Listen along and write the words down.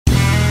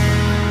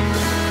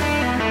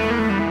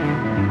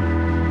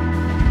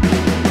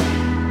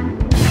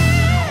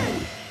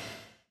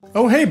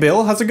Oh hey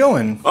Bill, how's it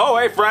going? Oh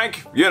hey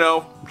Frank, you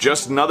know,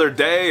 just another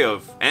day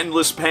of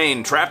endless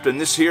pain trapped in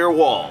this here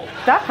wall.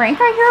 Is that Frank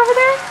right here over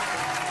there?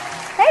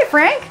 Hey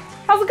Frank,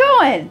 how's it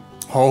going?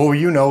 Oh,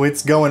 you know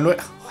it's going.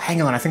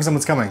 Hang on, I think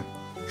someone's coming.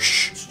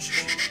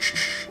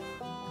 Shh.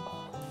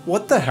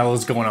 What the hell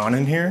is going on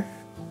in here?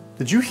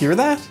 Did you hear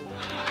that?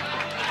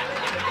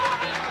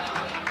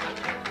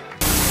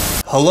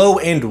 Hello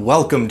and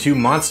welcome to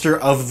Monster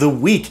of the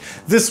Week.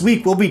 This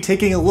week we'll be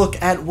taking a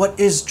look at what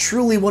is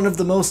truly one of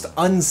the most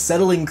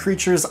unsettling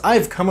creatures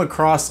I've come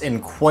across in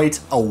quite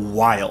a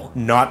while.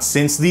 Not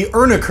since the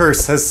Urna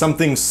Curse has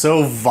something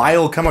so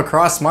vile come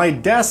across my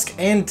desk,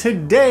 and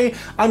today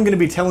I'm going to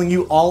be telling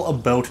you all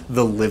about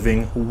the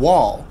Living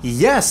Wall.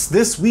 Yes,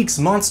 this week's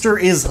monster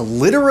is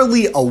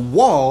literally a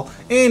wall,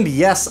 and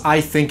yes,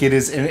 I think it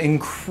is an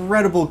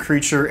incredible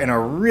creature in a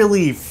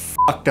really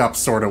fucked up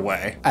sort of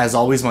way. As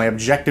always, my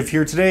objective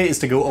here today is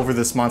to go over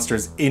this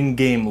monster's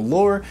in-game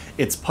lore,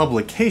 its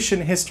publication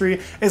history,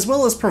 as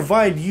well as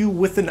provide you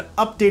with an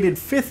updated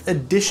 5th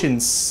edition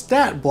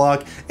stat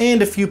block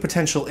and a few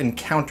potential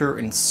encounter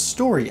and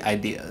story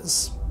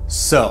ideas.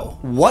 So,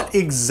 what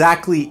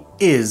exactly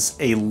is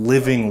a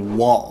living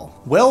wall?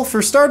 Well,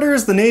 for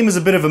starters, the name is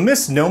a bit of a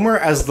misnomer,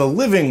 as the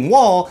living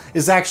wall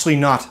is actually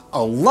not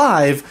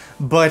alive,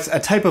 but a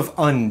type of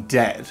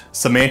undead.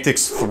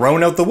 Semantics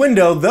thrown out the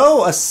window,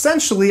 though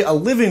essentially a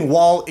living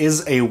wall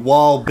is a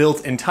wall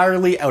built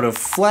entirely out of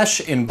flesh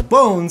and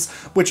bones,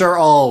 which are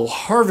all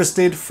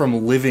harvested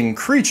from living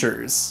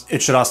creatures.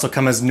 It should also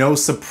come as no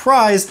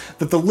surprise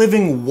that the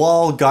living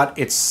wall got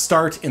its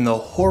start in the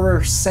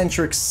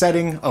horror-centric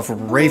setting of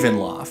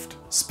Ravenloft.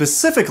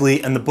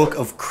 Specifically in the Book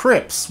of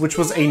Crypts, which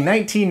was a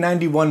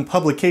 1991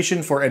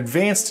 publication for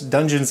Advanced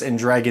Dungeons &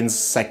 Dragons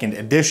 2nd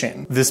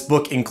edition. This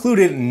book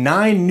included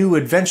 9 new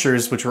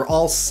adventures which were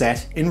all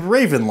set in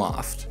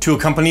Ravenloft. To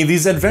accompany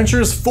these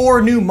adventures,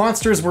 4 new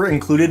monsters were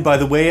included by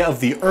the way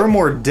of the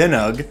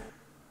Mordinug.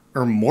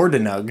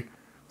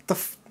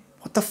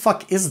 What the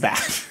fuck is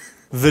that?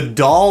 The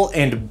doll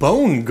and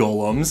bone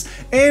golems,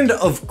 and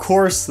of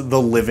course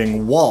the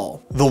living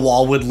wall. The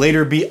wall would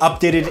later be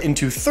updated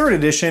into 3rd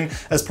edition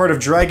as part of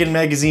Dragon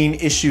Magazine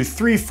issue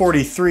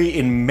 343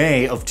 in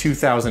May of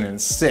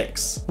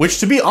 2006. Which,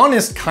 to be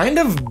honest, kind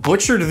of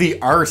butchered the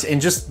art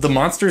and just the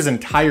monster's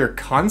entire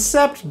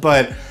concept,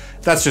 but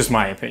that's just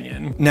my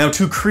opinion. Now,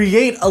 to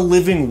create a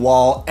living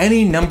wall,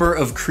 any number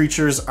of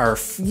creatures are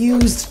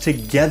fused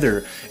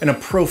together in a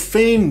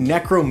profane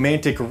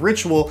necromantic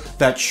ritual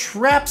that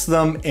traps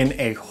them in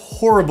a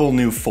horrible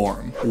new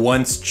form.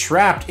 Once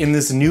trapped in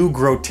this new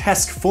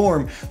grotesque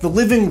form, the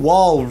living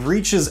wall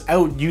reaches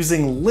out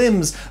using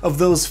limbs of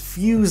those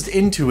fused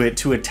into it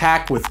to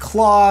attack with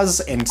claws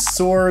and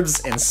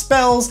swords and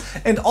spells,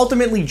 and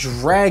ultimately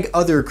drag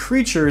other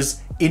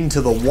creatures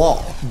into the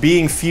wall.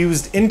 Being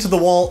fused into the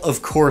wall,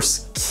 of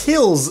course,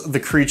 kills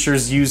the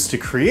creatures used to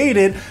create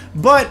it,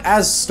 but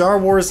as Star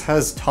Wars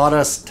has taught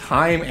us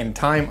time and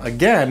time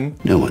again,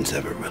 no one's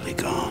ever really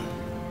gone.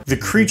 The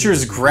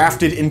creatures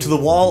grafted into the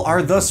wall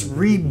are thus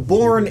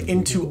reborn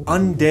into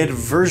undead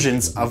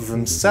versions of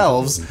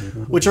themselves,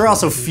 which are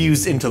also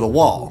fused into the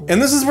wall. And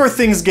this is where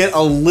things get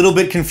a little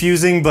bit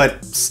confusing,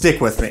 but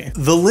stick with me.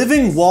 The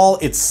living wall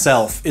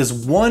itself is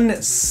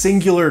one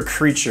singular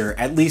creature,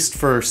 at least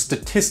for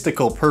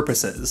statistical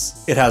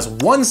purposes. It has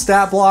 1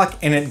 stat block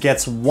and it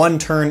gets 1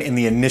 turn in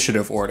the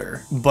initiative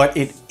order, but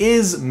it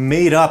is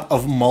made up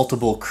of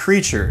multiple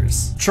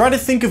creatures. Try to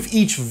think of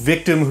each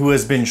victim who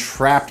has been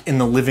trapped in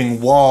the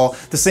living wall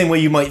the same way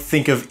you might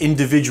think of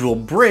individual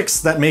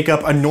bricks that make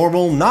up a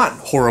normal, not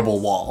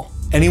horrible wall.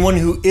 Anyone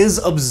who is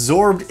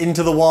absorbed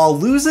into the wall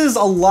loses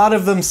a lot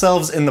of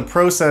themselves in the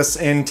process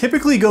and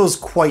typically goes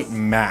quite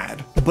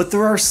mad. But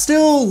there are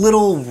still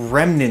little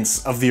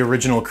remnants of the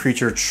original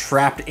creature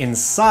trapped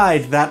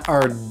inside that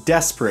are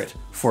desperate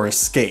for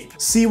escape.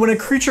 See, when a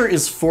creature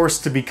is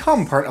forced to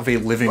become part of a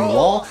living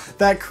wall,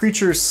 that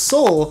creature's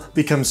soul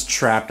becomes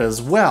trapped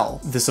as well.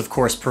 This of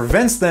course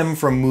prevents them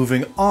from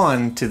moving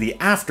on to the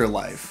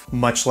afterlife.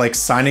 Much like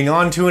signing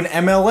on to an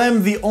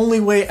MLM, the only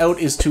way out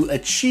is to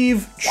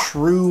achieve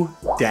true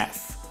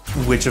death.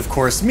 Which of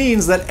course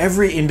means that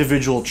every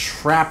individual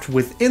trapped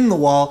within the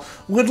wall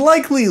would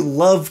likely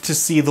love to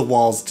see the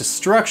wall's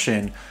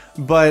destruction,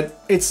 but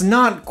it's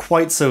not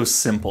quite so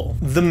simple.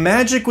 The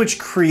magic which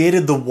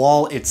created the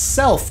wall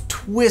itself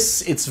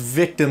twists its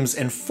victims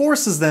and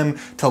forces them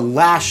to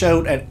lash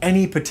out at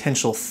any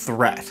potential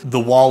threat. The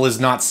wall is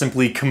not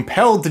simply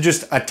compelled to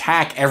just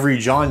attack every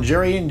John,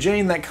 Jerry, and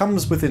Jane that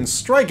comes within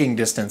striking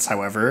distance,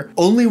 however.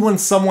 Only when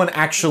someone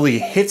actually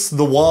hits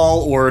the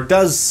wall or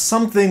does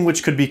something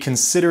which could be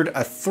considered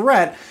a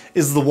threat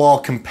is the wall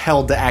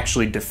compelled to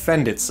actually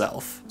defend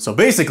itself. So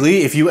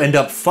basically, if you end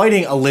up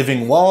fighting a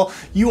living wall,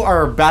 you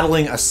are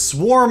battling a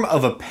swarm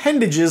of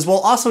appendages while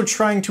also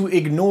trying to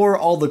ignore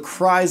all the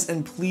cries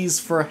and pleas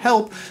for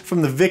help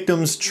from the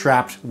victims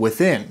trapped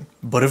within.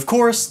 But of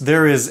course,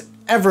 there is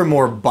ever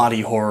more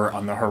body horror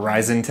on the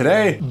horizon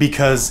today,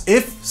 because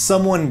if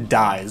someone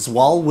dies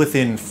while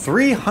within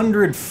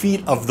 300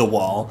 feet of the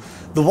wall,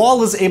 the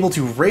wall is able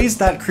to raise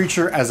that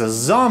creature as a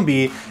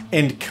zombie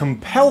and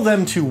compel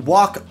them to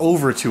walk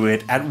over to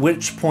it, at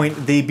which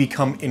point they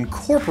become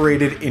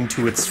incorporated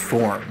into its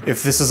form.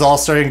 If this is all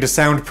starting to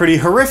sound pretty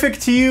horrific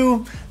to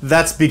you,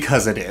 that's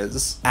because it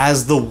is.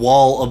 As the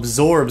wall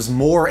absorbs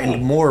more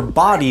and more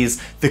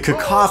bodies, the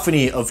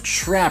cacophony of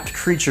trapped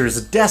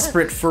creatures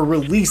desperate for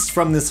release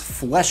from this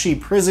fleshy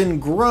prison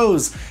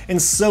grows,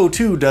 and so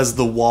too does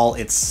the wall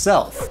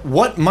itself.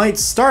 What might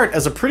start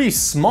as a pretty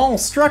small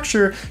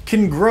structure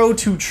can grow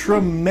to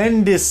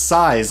tremendous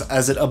size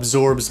as it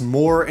absorbs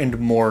more and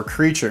more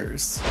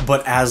creatures.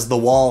 But as the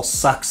wall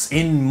sucks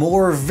in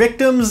more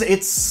victims,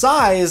 its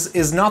size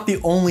is not the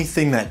only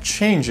thing that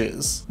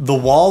changes. The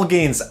wall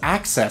gains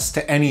access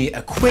to any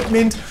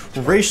equipment,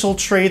 racial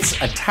traits,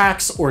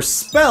 attacks, or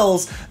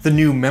spells the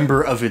new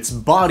member of its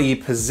body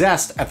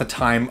possessed at the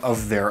time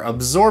of their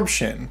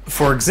absorption.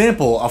 For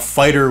example, a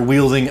fighter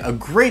wielding a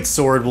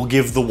greatsword will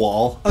give the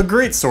wall a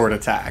greatsword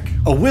attack.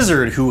 A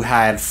wizard who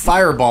had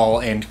Fireball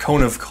and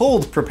Cone of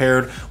Cold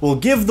prepared will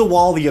give the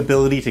wall the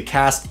ability to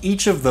cast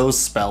each of those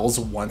spells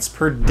once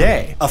per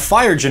day. A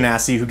fire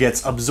genasi who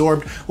gets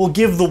absorbed will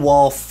give the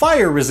wall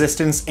fire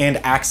resistance and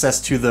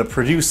access to the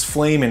Produce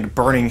Flame and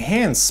Burning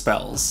Hands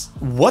spells.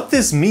 What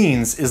this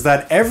means is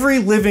that every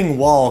living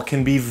wall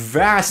can be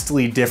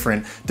vastly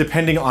different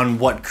depending on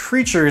what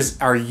creatures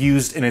are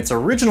used in its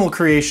original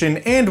creation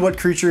and what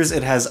creatures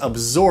it has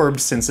absorbed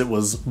since it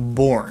was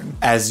born.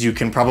 As you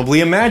can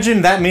probably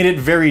imagine, that made it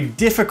very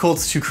difficult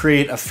to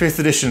create a 5th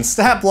edition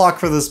stat block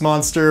for this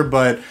monster,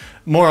 but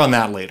more on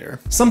that later.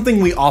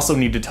 Something we also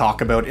need to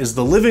talk about is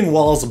the living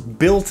wall's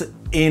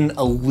built-in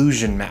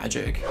illusion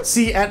magic.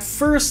 See, at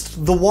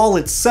first, the wall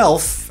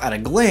itself, at a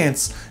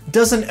glance,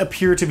 doesn't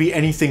appear to be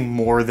anything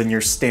more than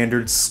your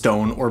standard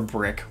stone or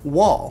brick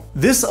wall.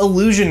 This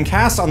illusion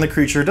cast on the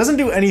creature doesn't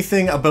do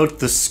anything about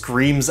the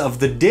screams of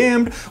the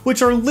damned,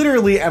 which are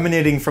literally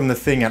emanating from the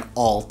thing at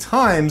all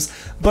times,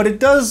 but it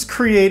does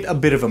create a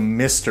bit of a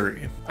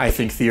mystery. I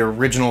think the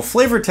original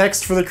flavor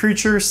text for the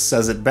creature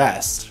says it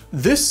best.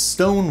 This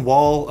stone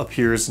wall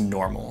appears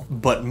normal,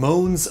 but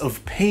moans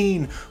of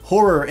pain,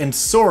 horror, and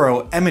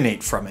sorrow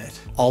emanate from it.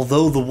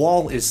 Although the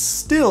wall is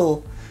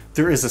still,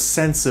 there is a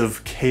sense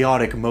of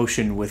chaotic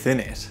motion within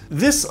it.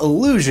 This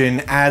illusion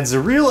adds a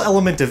real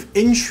element of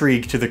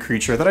intrigue to the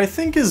creature that I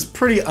think is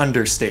pretty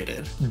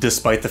understated.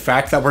 Despite the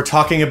fact that we're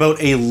talking about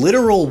a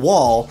literal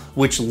wall,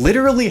 which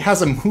literally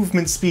has a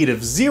movement speed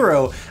of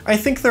 0, I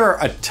think there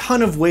are a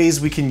ton of ways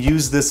we can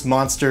use this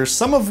monster,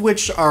 some of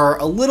which are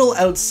a little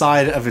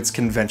outside of its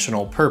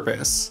conventional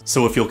purpose.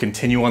 So if you'll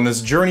continue on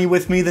this journey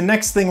with me, the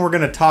next thing we're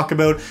going to talk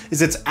about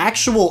is its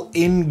actual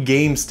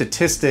in-game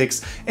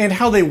statistics and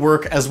how they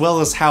work, as well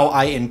as how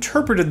I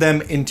interpreted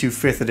them into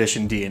 5th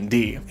edition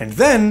D&D. And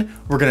then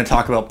we're going to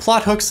talk about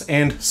plot hooks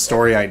and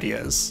story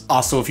ideas.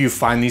 Also, if you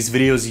find these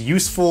videos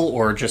useful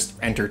or just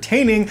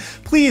entertaining,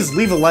 please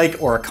leave a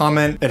like or a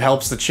comment. It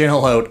helps the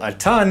channel out a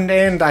ton,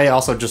 and I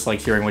also just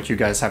like hearing what you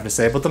guys have to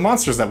say about the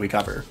monsters that we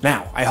cover.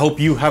 Now, I hope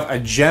you have a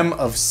gem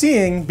of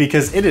seeing,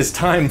 because it is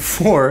time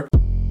for...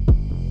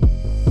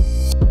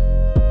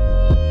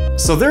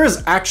 So there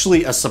is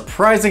actually a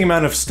surprising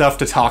amount of stuff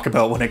to talk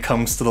about when it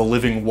comes to the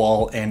living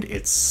wall and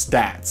its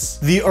stats.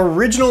 The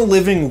original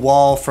living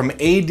wall from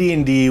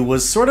AD&D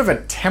was sort of a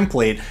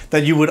template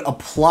that you would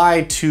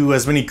apply to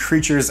as many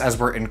creatures as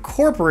were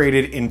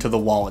incorporated into the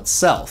wall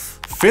itself.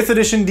 5th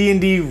edition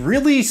D&D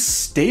really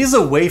stays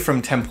away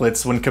from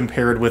templates when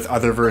compared with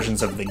other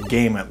versions of the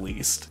game, at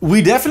least.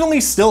 We definitely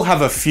still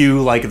have a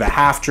few, like the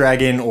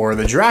Half-Dragon or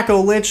the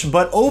Draco Lich,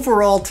 but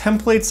overall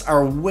templates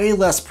are way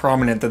less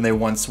prominent than they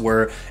once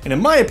were, and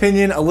in my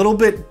opinion, a little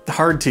bit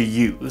hard to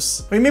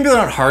use. I mean, maybe they're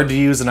not hard to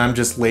use and I'm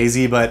just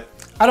lazy, but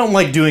I don't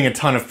like doing a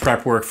ton of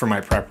prep work for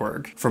my prep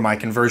work. For my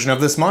conversion of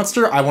this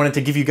monster, I wanted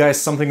to give you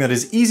guys something that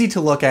is easy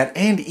to look at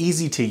and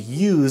easy to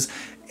use,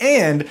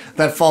 and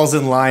that falls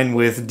in line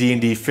with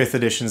D&D 5th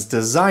edition's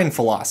design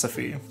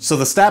philosophy. So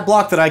the stat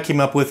block that I came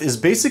up with is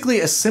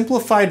basically a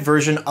simplified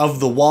version of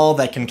the wall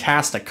that can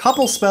cast a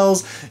couple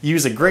spells,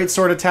 use a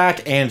greatsword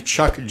attack, and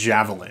chuck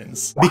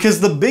javelins. Because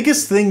the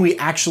biggest thing we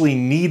actually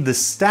need the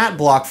stat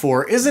block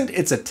for isn't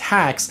its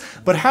attacks,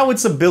 but how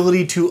its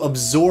ability to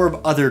absorb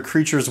other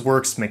creatures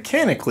works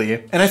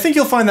mechanically. And I think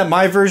you'll find that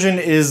my version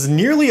is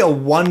nearly a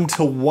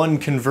 1-to-1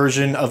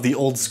 conversion of the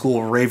old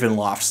school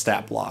Ravenloft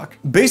stat block.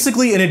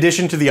 Basically, in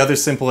addition to the other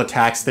simple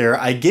attacks there,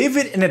 I gave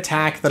it an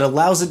attack that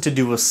allows it to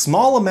do a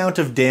small amount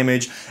of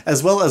damage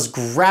as well as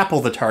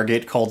grapple the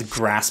target, called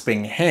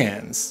Grasping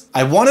Hands.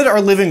 I wanted our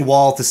living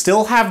wall to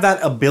still have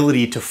that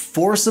ability to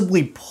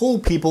forcibly pull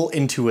people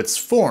into its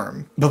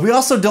form, but we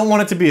also don't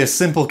want it to be a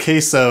simple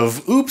case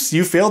of, oops,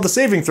 you failed the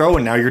saving throw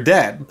and now you're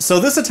dead. So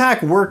this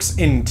attack works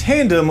in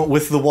tandem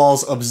with the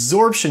wall's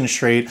absorption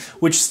trait,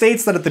 which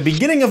states that at the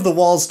beginning of the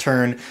wall's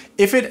turn,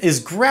 if it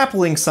is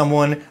grappling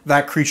someone,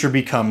 that creature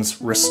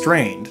becomes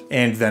restrained.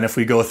 And And then if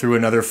we go through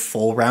another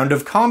full round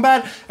of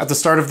combat, at the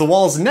start of the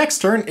wall's next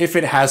turn, if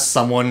it has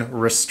someone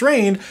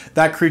restrained,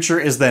 that creature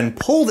is then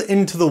pulled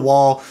into the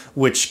wall,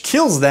 which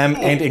kills them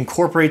and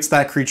incorporates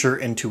that creature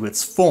into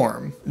its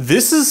form.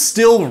 This is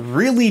still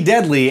really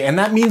deadly, and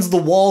that means the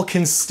wall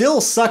can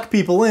still suck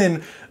people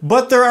in,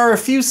 but there are a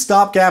few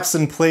stopgaps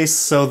in place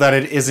so that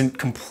it isn't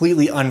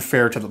completely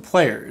unfair to the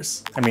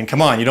players. I mean,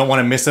 come on, you don't want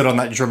to miss out on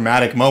that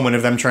dramatic moment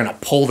of them trying to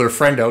pull their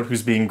friend out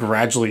who's being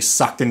gradually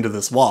sucked into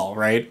this wall,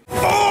 right?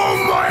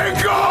 Oh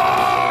my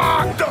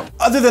god!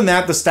 Other than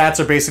that, the stats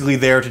are basically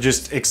there to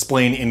just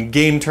explain in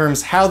game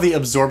terms how the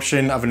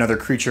absorption of another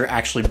creature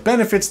actually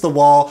benefits the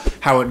wall,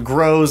 how it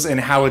grows, and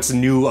how its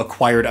new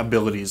acquired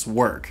abilities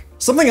work.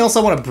 Something else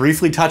I want to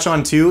briefly touch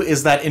on too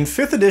is that in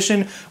 5th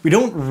edition, we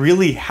don't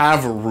really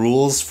have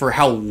rules for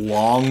how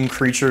long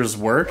creatures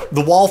work.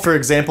 The wall, for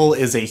example,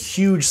 is a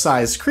huge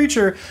sized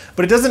creature,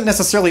 but it doesn't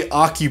necessarily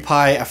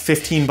occupy a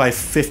 15 by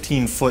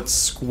 15 foot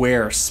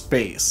square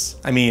space.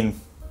 I mean,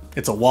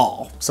 it's a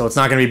wall, so it's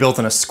not going to be built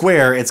in a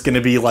square, it's going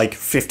to be like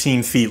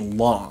 15 feet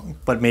long,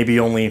 but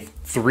maybe only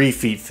 3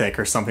 feet thick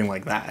or something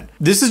like that.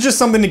 This is just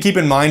something to keep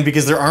in mind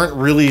because there aren't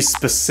really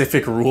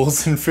specific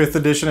rules in 5th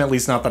edition, at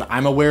least not that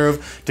I'm aware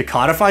of, to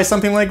codify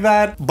something like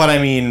that. But I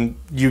mean,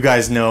 you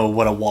guys know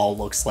what a wall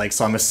looks like,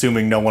 so I'm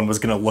assuming no one was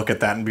going to look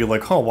at that and be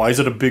like, oh, why is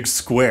it a big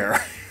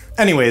square?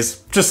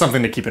 Anyways, just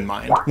something to keep in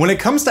mind. When it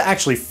comes to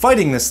actually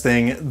fighting this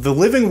thing, the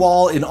living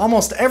wall in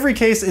almost every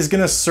case is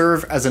going to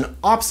serve as an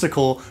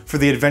obstacle for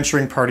the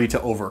adventuring party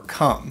to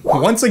overcome.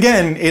 Once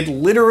again, it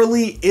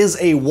literally is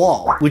a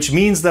wall, which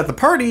means that the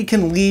party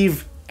can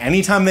leave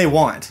anytime they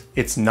want.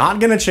 It's not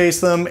gonna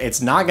chase them,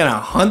 it's not gonna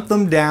hunt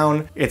them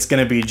down, it's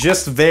gonna be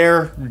just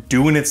there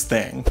doing its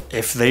thing.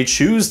 If they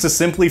choose to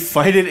simply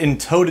fight it in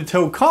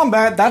toe-to-toe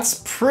combat,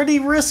 that's pretty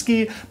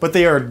risky, but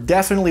they are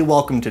definitely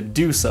welcome to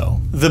do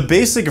so. The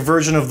basic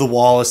version of the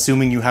wall,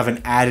 assuming you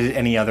haven't added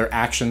any other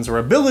actions or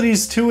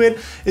abilities to it,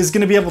 is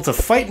gonna be able to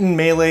fight in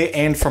melee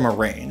and from a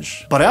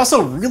range. But I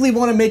also really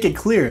wanna make it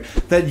clear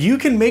that you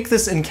can make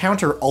this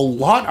encounter a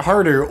lot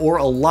harder or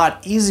a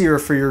lot easier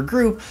for your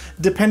group,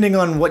 depending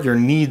on what your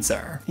needs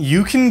are.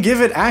 You can give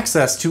it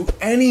access to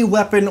any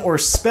weapon or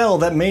spell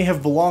that may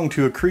have belonged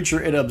to a creature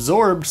it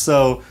absorbed,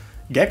 so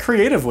get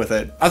creative with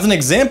it. As an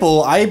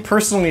example, I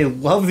personally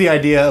love the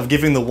idea of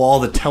giving the wall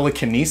the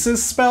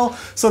telekinesis spell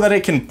so that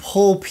it can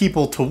pull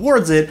people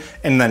towards it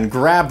and then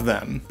grab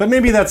them. But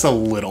maybe that's a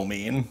little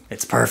mean.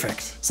 It's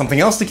perfect. Something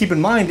else to keep in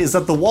mind is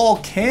that the wall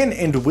can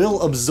and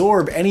will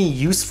absorb any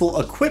useful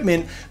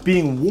equipment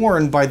being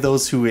worn by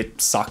those who it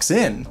sucks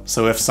in.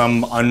 So if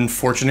some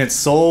unfortunate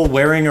soul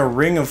wearing a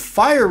ring of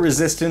fire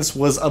resistance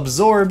was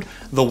absorbed,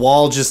 the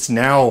wall just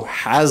now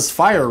has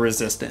fire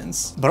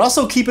resistance. But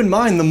also keep in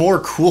mind, the more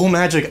cool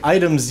magic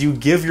items you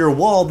give your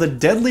wall, the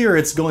deadlier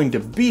it's going to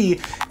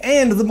be,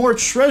 and the more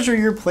treasure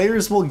your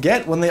players will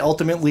get when they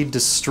ultimately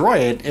destroy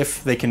it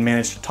if they can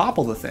manage to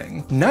topple the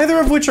thing. Neither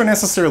of which are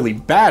necessarily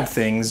bad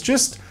things,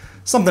 just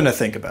something to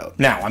think about.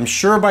 Now, I'm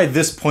sure by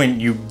this point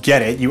you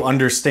get it, you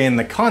understand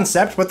the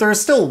concept, but there is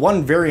still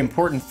one very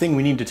important thing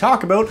we need to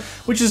talk about,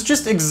 which is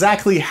just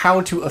exactly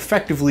how to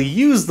effectively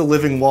use the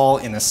living wall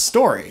in a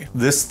story.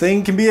 This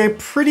thing can be a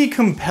pretty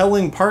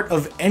compelling part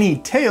of any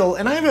tale,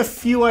 and I have a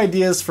few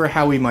ideas for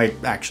how we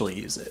might actually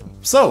use it.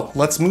 So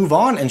let's move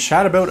on and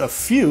chat about a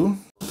few.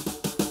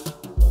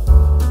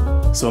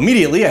 So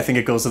immediately, I think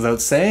it goes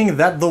without saying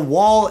that the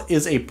wall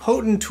is a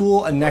potent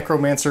tool a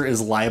necromancer is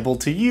liable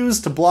to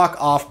use to block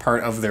off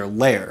part of their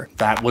lair.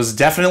 That was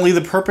definitely the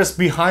purpose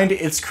behind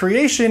its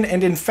creation,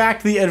 and in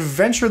fact, the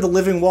adventure the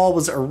living wall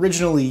was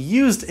originally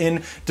used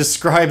in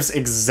describes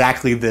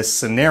exactly this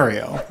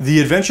scenario. The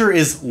adventure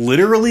is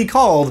literally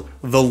called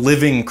The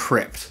Living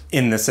Crypt.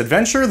 In this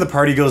adventure, the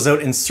party goes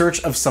out in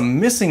search of some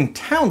missing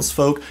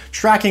townsfolk,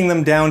 tracking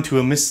them down to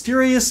a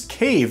mysterious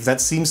cave that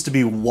seems to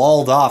be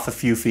walled off a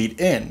few feet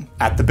in.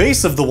 At the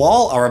base of the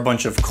wall are a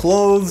bunch of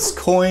clothes,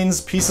 coins,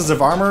 pieces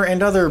of armor,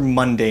 and other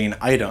mundane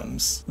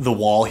items. The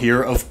wall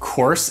here, of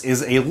course,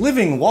 is a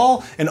living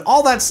wall, and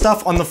all that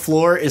stuff on the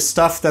floor is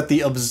stuff that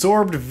the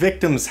absorbed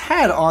victims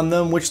had on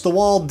them, which the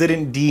wall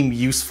didn't deem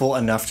useful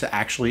enough to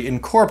actually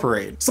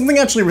incorporate. Something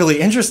actually really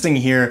interesting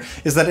here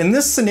is that in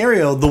this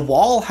scenario, the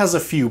wall has a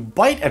few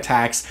bite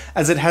attacks,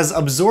 as it has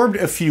absorbed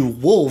a few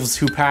wolves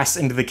who pass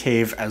into the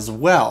cave as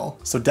well.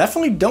 So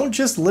definitely don't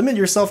just limit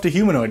yourself to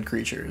humanoid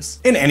creatures.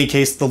 In any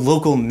case, the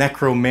local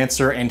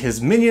necromancer and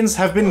his minions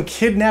have been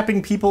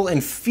kidnapping people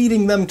and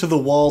feeding them to the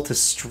wall to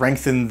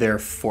strengthen their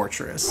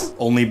fortress.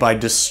 Only by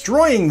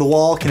destroying the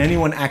wall can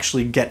anyone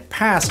actually get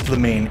past the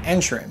main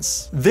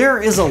entrance.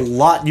 There is a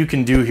lot you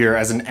can do here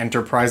as an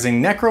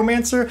enterprising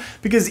necromancer,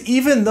 because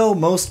even though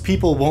most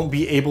people won't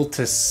be able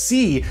to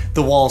see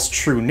the wall's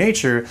true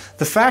nature,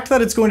 the fact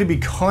that it's going to be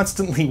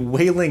constantly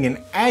wailing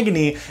in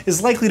agony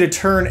is likely to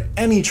turn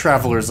any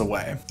travelers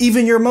away.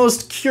 Even your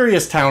most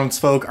curious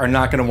townsfolk are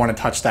not going to want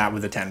to touch that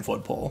with a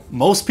 10-foot pole.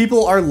 Most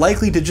people are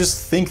likely to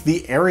just think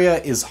the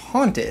area is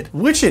haunted,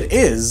 which it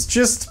is,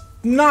 just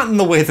not in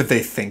the way that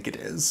they think it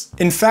is.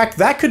 In fact,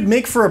 that could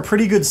make for a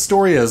pretty good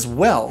story as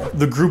well.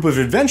 The group of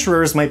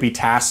adventurers might be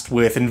tasked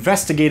with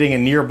investigating a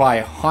nearby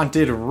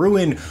haunted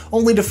ruin,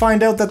 only to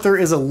find out that there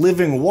is a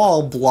living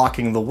wall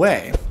blocking the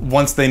way.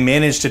 Once they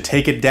manage to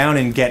take it down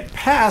and get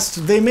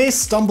past, they may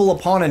stumble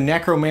upon a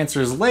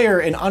necromancer's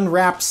lair and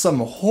unwrap some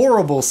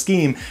horrible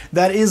scheme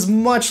that is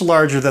much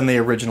larger than they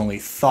originally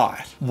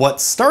thought.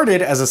 What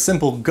started as a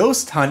simple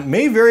ghost hunt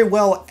may very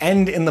well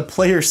end in the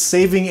player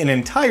saving an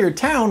entire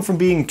town from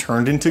being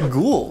turned into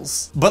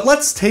ghouls. But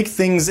let's take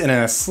things in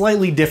a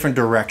slightly different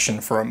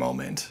direction for a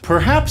moment.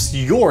 Perhaps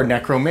your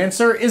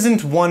necromancer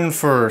isn't one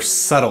for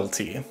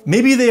subtlety.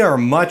 Maybe they are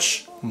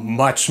much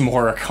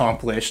more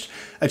accomplished,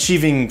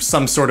 achieving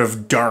some sort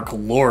of Dark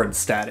Lord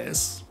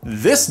status.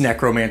 This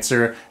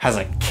necromancer has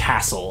a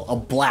castle, a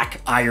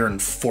black iron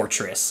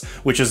fortress,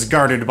 which is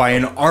guarded by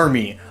an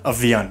army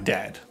of the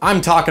undead. I'm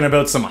talking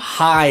about some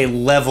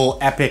high-level,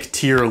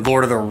 epic-tier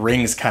Lord of the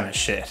Rings kind of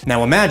shit.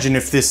 Now imagine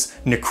if this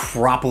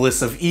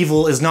necropolis of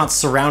evil is not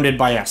surrounded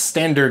by a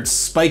standard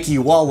spiky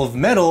wall of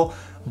metal,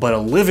 but a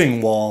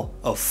living wall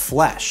of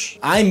flesh.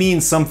 I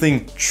mean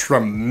something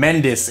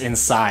tremendous in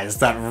size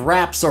that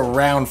wraps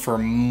around for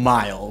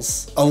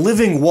miles. A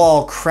living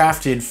wall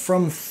crafted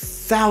from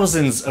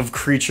thousands of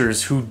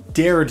creatures who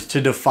dared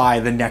to defy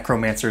the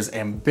necromancer's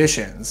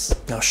ambitions.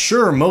 Now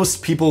sure,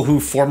 most people who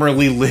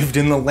formerly lived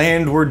in the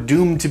land were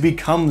doomed to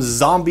become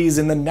zombies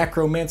in the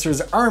necromancer's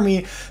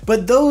army,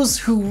 but those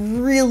who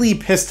really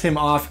pissed him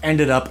off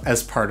ended up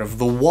as part of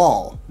the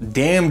wall,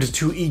 damned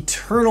to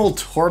eternal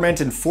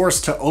torment and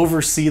forced to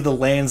oversee the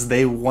lands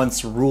they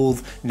once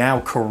ruled,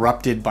 now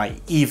corrupted by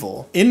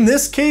evil. In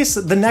this case,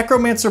 the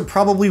necromancer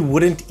probably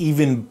wouldn't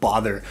even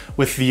bother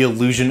with the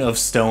illusion of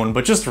stone,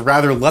 but just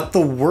rather let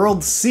the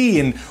world see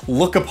and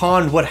look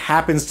upon what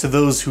happens to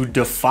those who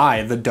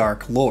defy the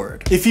Dark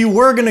Lord. If you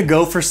were gonna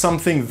go for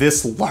something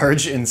this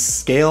large in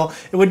scale,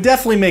 it would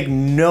definitely make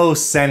no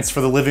sense for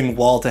the living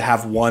wall to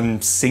have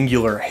one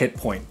singular hit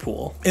point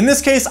pool. In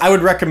this case, I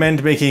would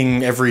recommend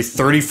making every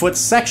 30-foot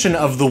section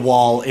of the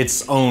wall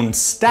its own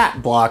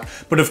stat block,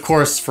 but of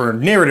course, for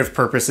narrative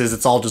purposes,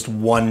 it's all just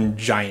one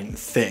giant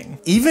thing.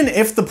 Even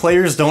if the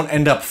players don't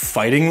end up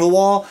fighting the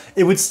wall,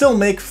 it would still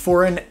make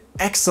for an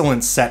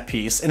excellent set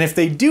piece, and if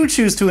they do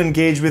choose to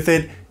engage with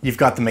it, you've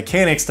got the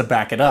mechanics to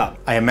back it up.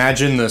 I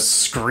imagine the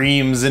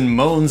screams and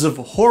moans of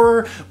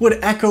horror would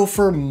echo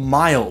for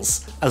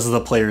miles as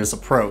the players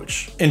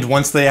approach. And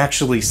once they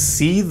actually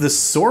see the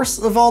source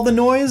of all the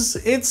noise,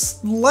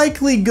 it's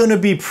likely gonna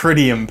be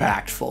pretty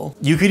impactful.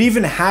 You could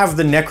even have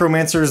the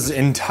necromancer's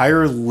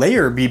entire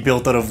lair be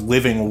built out of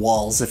living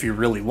walls if you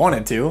really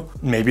wanted to.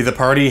 Maybe the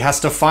party has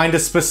to find a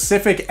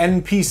specific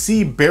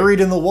NPC buried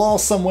in the wall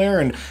somewhere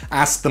and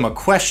ask them a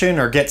question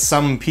or get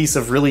some piece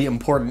of really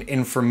important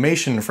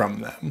information from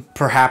them.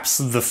 Perhaps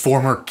the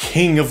former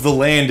king of the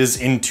land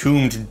is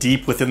entombed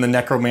deep within the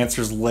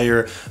necromancer's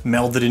lair,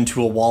 melded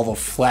into a wall of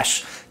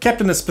flesh, kept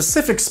in a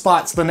specific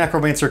spot so the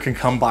necromancer can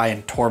come by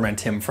and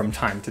torment him from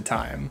time to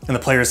time. And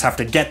the players have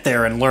to get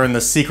there and learn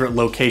the secret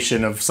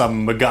location of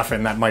some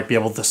MacGuffin that might be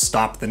able to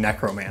stop the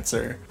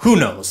necromancer. Who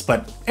knows,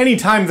 but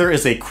anytime there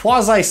is a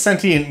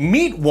quasi-sentient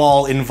meat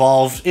wall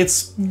involved,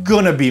 it's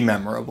gonna be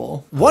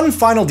memorable. One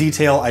final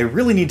detail I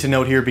really need to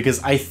note here,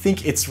 because I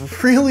think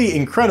it's really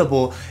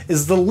incredible,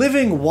 is the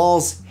living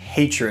wall's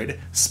hatred,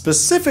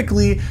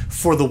 specifically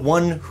for the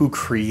one who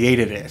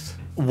created it.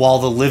 While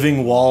the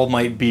living wall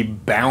might be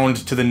bound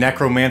to the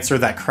necromancer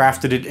that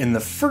crafted it in the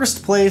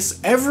first place,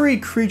 every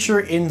creature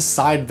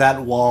inside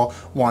that wall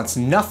wants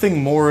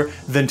nothing more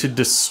than to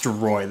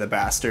destroy the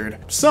bastard.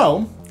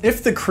 So,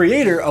 if the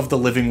creator of the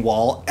living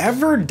wall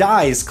ever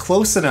dies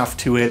close enough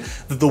to it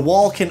that the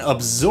wall can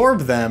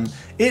absorb them,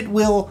 it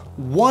will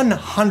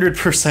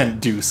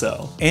 100% do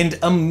so. And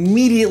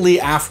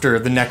immediately after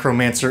the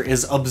necromancer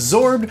is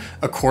absorbed,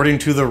 according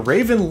to the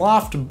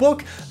Ravenloft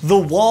book, the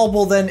wall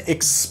will then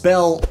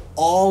expel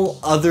all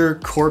other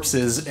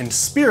corpses and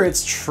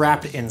spirits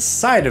trapped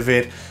inside of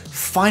it,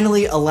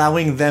 finally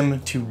allowing them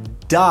to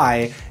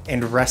die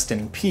and rest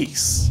in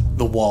peace.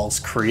 The wall's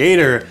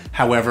creator,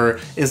 however,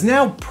 is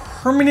now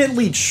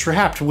permanently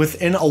trapped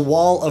within a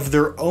wall of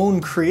their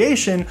own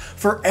creation,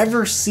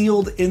 forever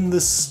sealed in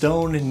the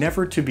stone,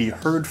 never to be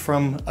heard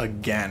from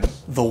again.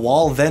 The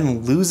wall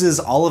then loses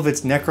all of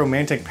its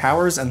necromantic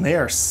powers and they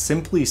are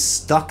simply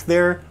stuck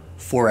there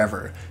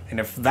forever. And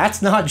if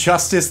that's not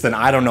justice, then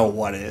I don't know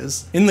what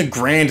is. In the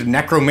grand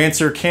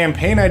necromancer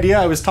campaign idea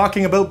I was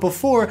talking about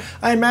before,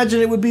 I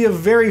imagine it would be a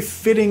very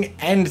fitting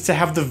end to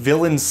have the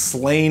villain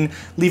slain,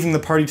 leaving the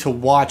party to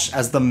watch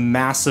as the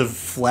massive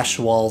flesh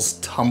walls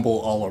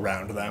tumble all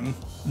around them.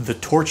 The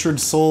tortured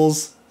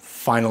souls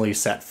finally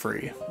set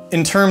free.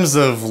 In terms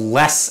of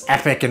less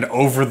epic and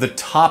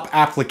over-the-top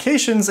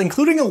applications,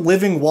 including a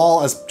living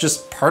wall as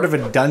just part of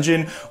a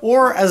dungeon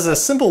or as a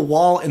simple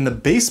wall in the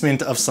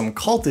basement of some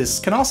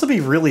cultists can also be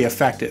really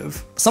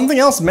effective. Something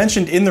else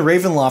mentioned in the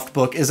Ravenloft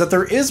book is that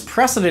there is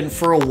precedent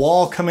for a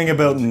wall coming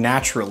about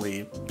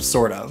naturally,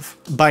 sort of.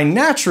 By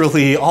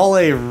naturally, all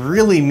I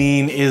really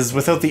mean is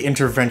without the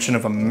intervention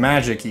of a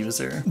magic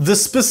user. The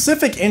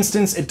specific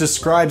instance it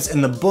describes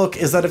in the book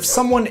is that if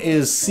someone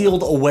is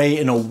sealed away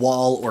in a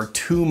wall or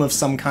tomb of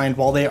some kind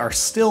while they are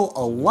still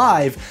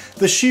alive,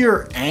 the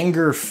sheer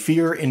anger,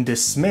 fear, and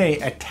dismay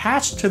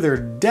attached to their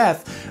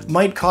death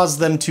might cause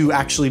them to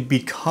actually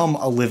become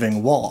a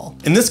living wall.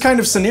 In this kind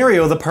of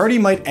scenario, the party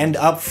might end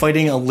up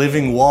fighting a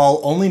living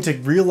wall only to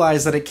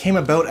realize that it came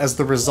about as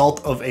the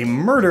result of a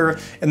murder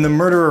and the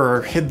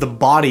murderer hid the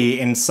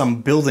body in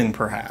some building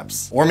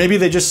perhaps. Or maybe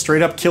they just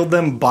straight up killed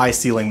them by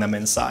sealing them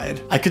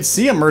inside. I could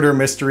see a murder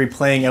mystery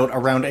playing out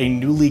around a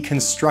newly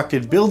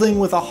constructed building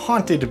with a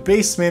haunted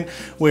basement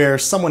where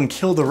someone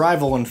killed a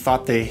rival and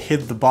thought they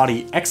hid the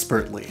body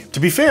expertly. To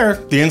be fair,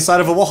 the inside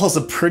of a wall is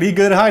a pretty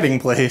good hiding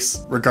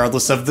place.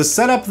 Regardless of the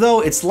setup though,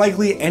 it's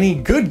likely any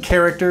good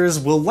characters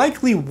will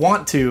likely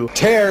want to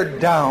tear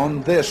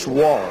down this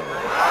wall.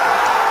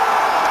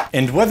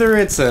 And whether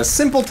it's a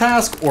simple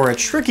task or a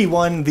tricky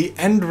one, the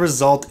end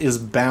result is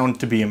bound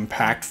to be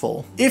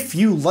impactful. If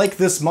you like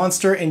this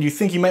monster and you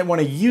think you might want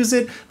to use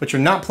it, but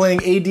you're not playing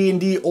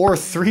AD&D or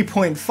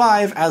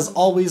 3.5, as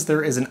always,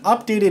 there is an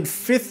updated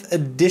 5th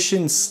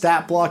edition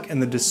stat block in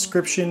the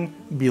description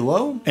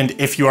below. And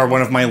if you are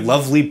one of my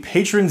lovely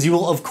patrons, you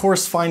will of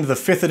course find the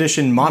 5th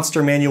edition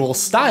Monster Manual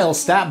style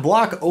stat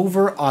block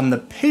over on the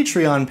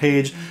Patreon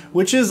page,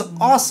 which is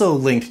also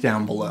linked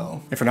down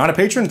below. If you're not a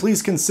patron,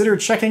 please consider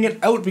checking it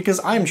out because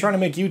I'm trying to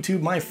make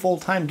YouTube my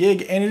full-time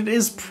gig and it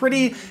is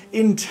pretty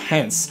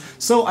intense.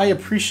 So I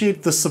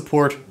appreciate the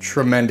support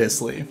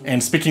tremendously.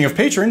 And speaking of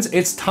patrons,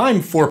 it's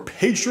time for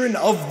Patron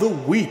of the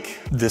Week.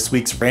 This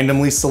week's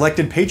randomly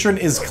selected patron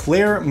is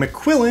Claire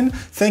McQuillan.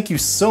 Thank you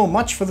so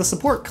much for the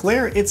support,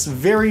 Claire. It's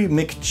very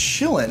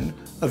McChillin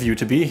of you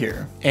to be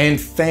here. And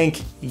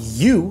thank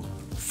you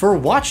for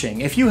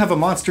watching. If you have a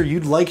monster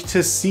you'd like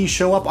to see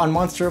show up on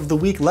Monster of the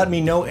Week, let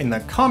me know in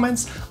the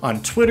comments,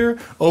 on Twitter,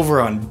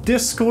 over on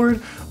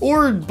Discord,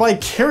 or by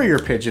carrier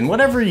pigeon.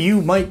 Whatever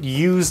you might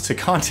use to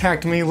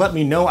contact me, let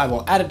me know. I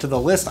will add it to the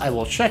list, I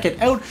will check it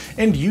out,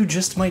 and you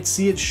just might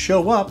see it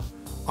show up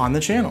on the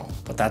channel.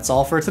 But that's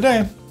all for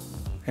today.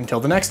 Until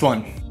the next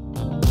one.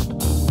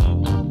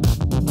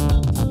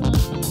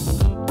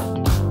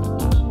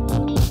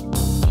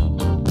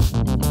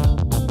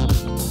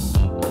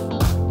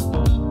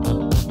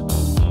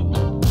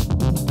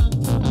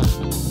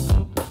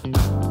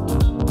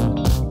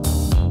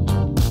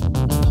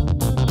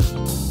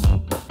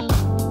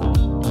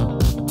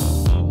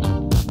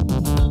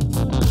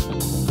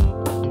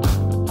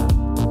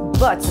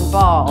 Butts and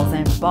balls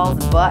and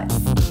balls and butts.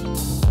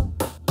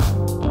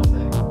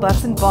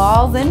 Butts and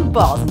balls and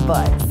balls and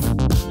butts.